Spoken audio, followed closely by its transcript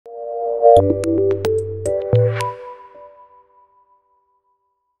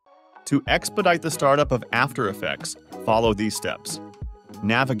To expedite the startup of After Effects, follow these steps.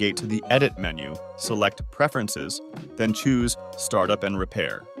 Navigate to the Edit menu, select Preferences, then choose Startup and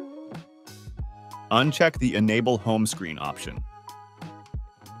Repair. Uncheck the Enable Home Screen option.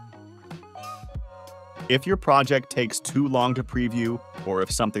 If your project takes too long to preview, or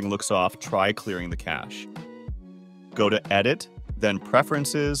if something looks off, try clearing the cache. Go to Edit, then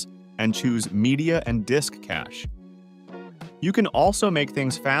Preferences, and choose Media and Disk Cache. You can also make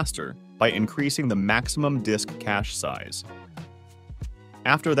things faster by increasing the maximum disk cache size.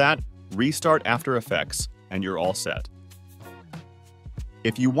 After that, restart After Effects, and you're all set.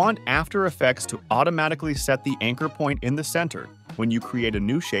 If you want After Effects to automatically set the anchor point in the center when you create a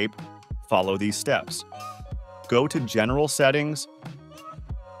new shape, follow these steps. Go to General Settings,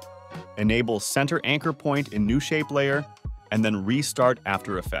 enable Center Anchor Point in New Shape Layer, and then restart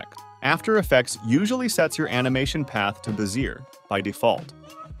After Effects. After Effects usually sets your animation path to Bezier by default.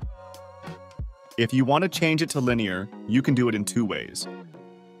 If you want to change it to linear, you can do it in two ways.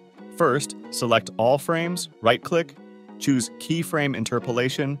 First, select all frames, right-click, choose Keyframe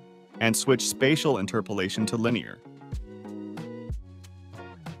Interpolation, and switch Spatial Interpolation to linear.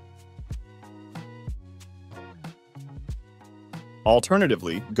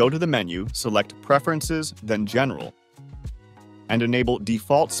 Alternatively, go to the menu, select Preferences, then General, and enable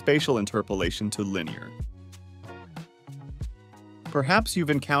Default Spatial Interpolation to linear. Perhaps you've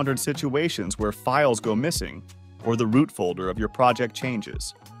encountered situations where files go missing or the root folder of your project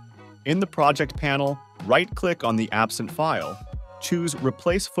changes. In the Project panel, right-click on the absent file, choose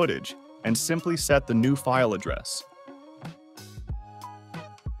Replace Footage, and simply set the new file address.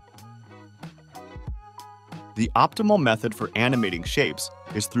 The optimal method for animating shapes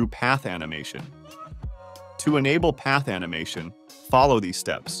is through path animation. To enable path animation, follow these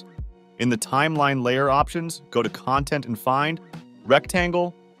steps. In the Timeline Layer options, go to Content and find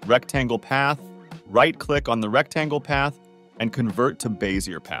Rectangle, Rectangle Path, right-click on the rectangle path, and convert to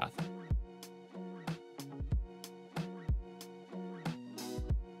Bezier path.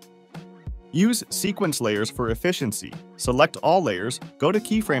 Use Sequence Layers for efficiency. Select all layers, go to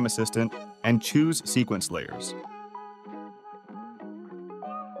Keyframe Assistant, and choose Sequence Layers.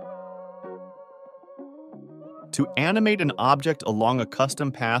 To animate an object along a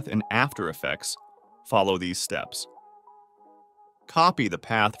custom path in After Effects, follow these steps. Copy the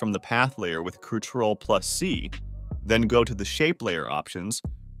path from the path layer with Ctrl+C, then go to the Shape Layer options,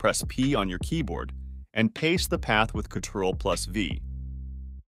 press P on your keyboard, and paste the path with Ctrl+V.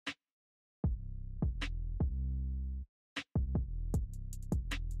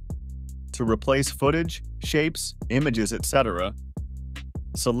 To replace footage, shapes, images, etc.,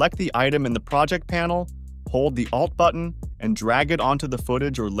 select the item in the Project panel, hold the Alt button, and drag it onto the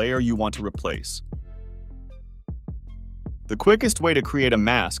footage or layer you want to replace. The quickest way to create a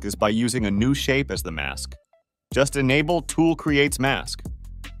mask is by using a new shape as the mask. Just enable Tool Creates Mask.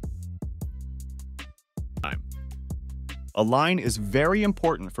 Align is very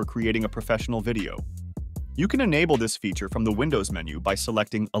important for creating a professional video. You can enable this feature from the Windows menu by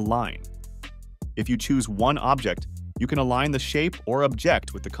selecting Align. If you choose one object, you can align the shape or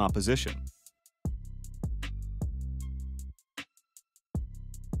object with the composition.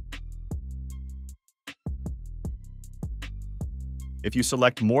 If you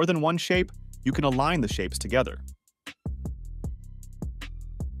select more than one shape, you can align the shapes together.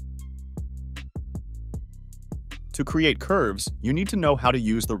 To create curves, you need to know how to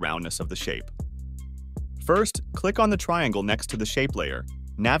use the roundness of the shape. First, click on the triangle next to the shape layer,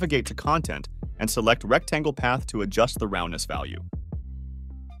 navigate to Content, and select Rectangle Path to adjust the roundness value.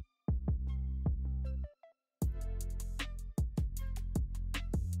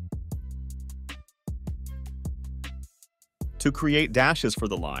 To create dashes for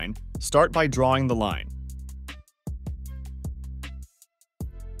the line, start by drawing the line.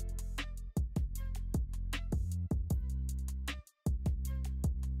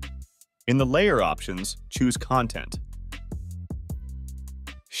 In the Layer options, choose Content,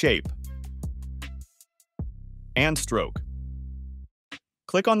 Shape, and Stroke.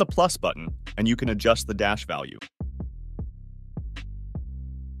 Click on the plus button, and you can adjust the dash value.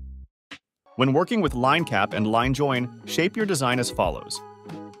 When working with line cap and line join, shape your design as follows.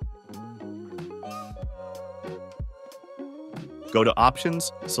 Go to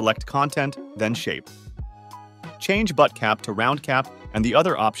Options, select Content, then Shape. Change butt cap to round cap and the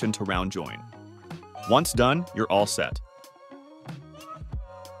other option to round join. Once done, you're all set.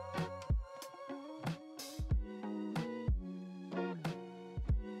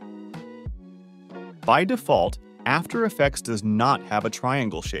 By default, After Effects does not have a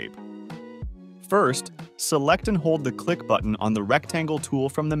triangle shape. First, select and hold the click button on the rectangle tool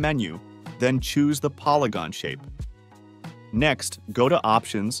from the menu, then choose the polygon shape. Next, go to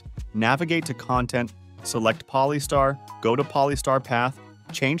Options, navigate to Content, select Polystar, go to Polystar Path,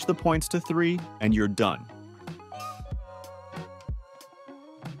 change the points to 3, and you're done.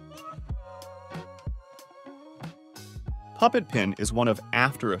 Puppet Pin is one of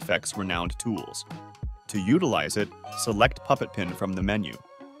After Effects' renowned tools. To utilize it, select Puppet Pin from the menu.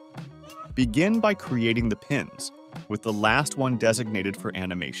 Begin by creating the pins, with the last one designated for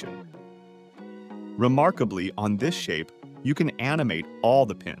animation. Remarkably, on this shape, you can animate all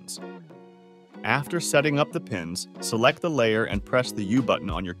the pins. After setting up the pins, select the layer and press the U button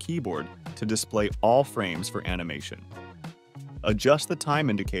on your keyboard to display all frames for animation. Adjust the time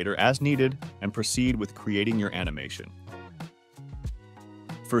indicator as needed and proceed with creating your animation.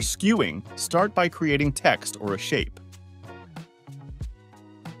 For skewing, start by creating text or a shape.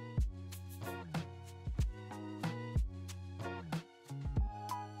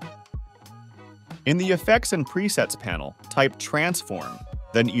 In the Effects and Presets panel, type Transform,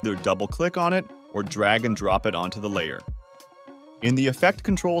 then either double-click on it or drag and drop it onto the layer. In the Effect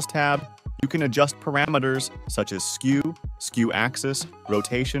Controls tab, you can adjust parameters such as skew, skew axis,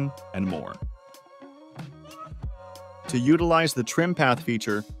 rotation, and more. To utilize the Trim Path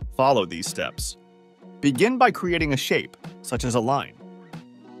feature, follow these steps. Begin by creating a shape, such as a line.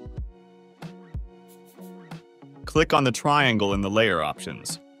 Click on the triangle in the Layer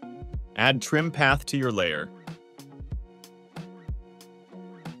options. Add Trim Path to your layer.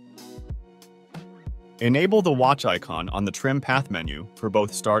 Enable the watch icon on the Trim Path menu for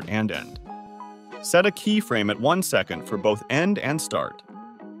both start and end. Set a keyframe at 1 second for both end and start.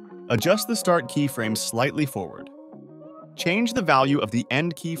 Adjust the start keyframe slightly forward. Change the value of the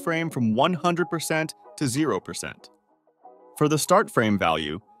end keyframe from 100% to 0%. For the start frame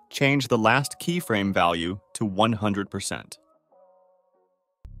value, change the last keyframe value to 100%.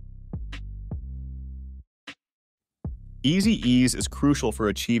 Easy ease is crucial for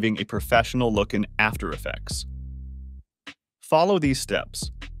achieving a professional look in After Effects. Follow these steps.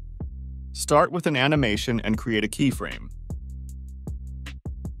 Start with an animation and create a keyframe.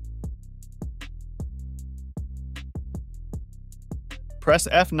 Press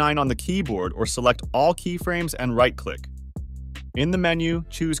F9 on the keyboard or select all keyframes and right-click. In the menu,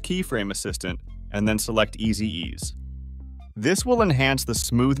 choose Keyframe Assistant and then select Easy Ease. This will enhance the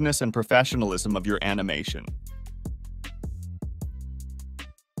smoothness and professionalism of your animation.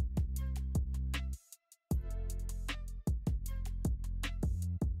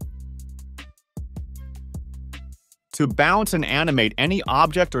 To bounce and animate any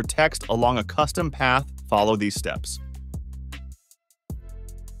object or text along a custom path, follow these steps.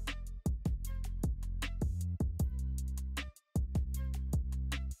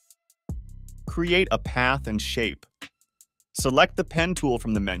 Create a path and shape. Select the pen tool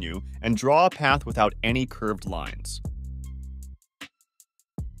from the menu and draw a path without any curved lines.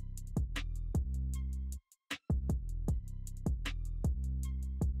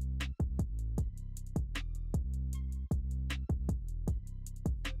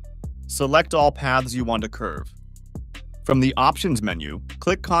 Select all paths you want to curve. From the Options menu,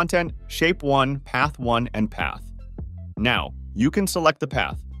 click Content, Shape 1, Path 1, and Path. Now, you can select the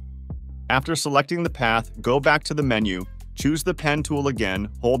path. After selecting the path, go back to the menu, choose the pen tool again,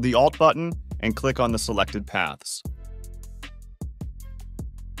 hold the Alt button, and click on the selected paths.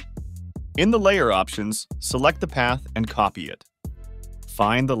 In the Layer options, select the path and copy it.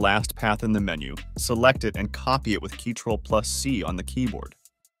 Find the last path in the menu, select it and copy it with Ctrl+C on the keyboard.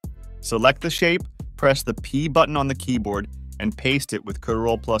 Select the shape, press the P button on the keyboard, and paste it with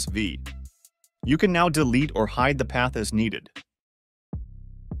Ctrl+V. You can now delete or hide the path as needed.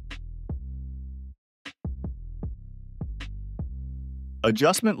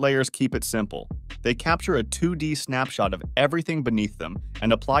 Adjustment layers keep it simple. They capture a 2D snapshot of everything beneath them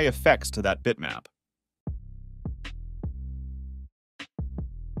and apply effects to that bitmap.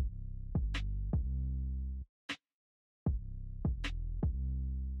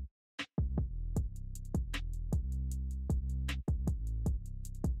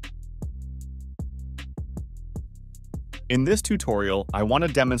 In this tutorial, I want to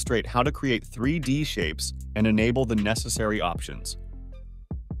demonstrate how to create 3D shapes and enable the necessary options.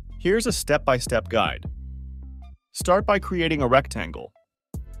 Here's a step-by-step guide. Start by creating a rectangle.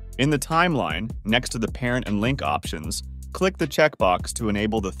 In the timeline, next to the Parent and Link options, click the checkbox to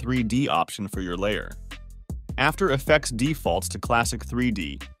enable the 3D option for your layer. After Effects defaults to Classic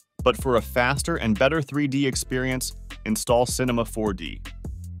 3D, but for a faster and better 3D experience, install Cinema 4D.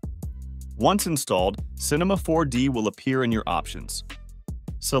 Once installed, Cinema 4D will appear in your options.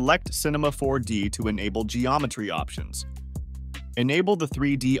 Select Cinema 4D to enable geometry options. Enable the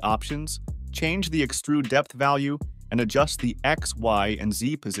 3D options, change the extrude depth value, and adjust the X, Y, and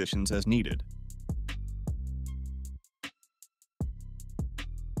Z positions as needed.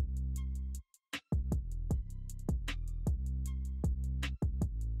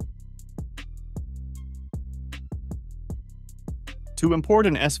 To import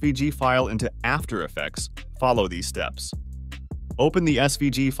an SVG file into After Effects, follow these steps. Open the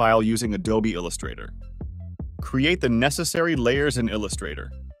SVG file using Adobe Illustrator. Create the necessary layers in Illustrator.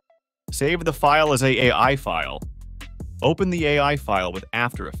 Save the file as an AI file. Open the AI file with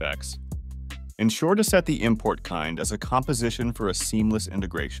After Effects. Ensure to set the import kind as a composition for a seamless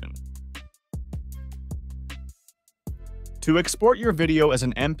integration. To export your video as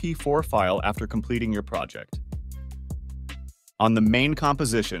an MP4 file after completing your project. On the main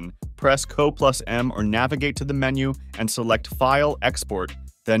composition, press Co+M or navigate to the menu and select File, Export,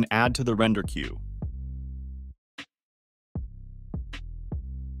 then add to the render queue.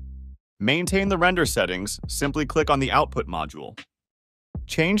 Maintain the render settings, simply click on the Output module.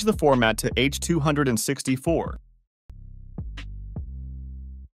 Change the format to H264.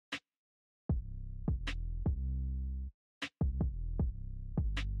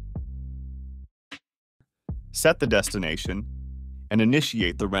 Set the destination, and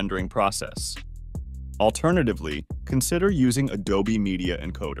initiate the rendering process. Alternatively, consider using Adobe Media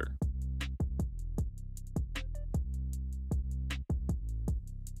Encoder.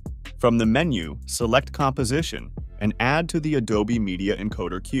 From the menu, select Composition and add to the Adobe Media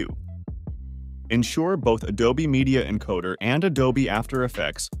Encoder queue. Ensure both Adobe Media Encoder and Adobe After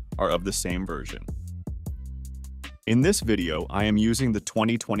Effects are of the same version. In this video, I am using the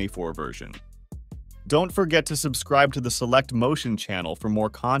 2024 version. Don't forget to subscribe to the Select Motion channel for more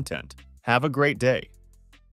content. Have a great day.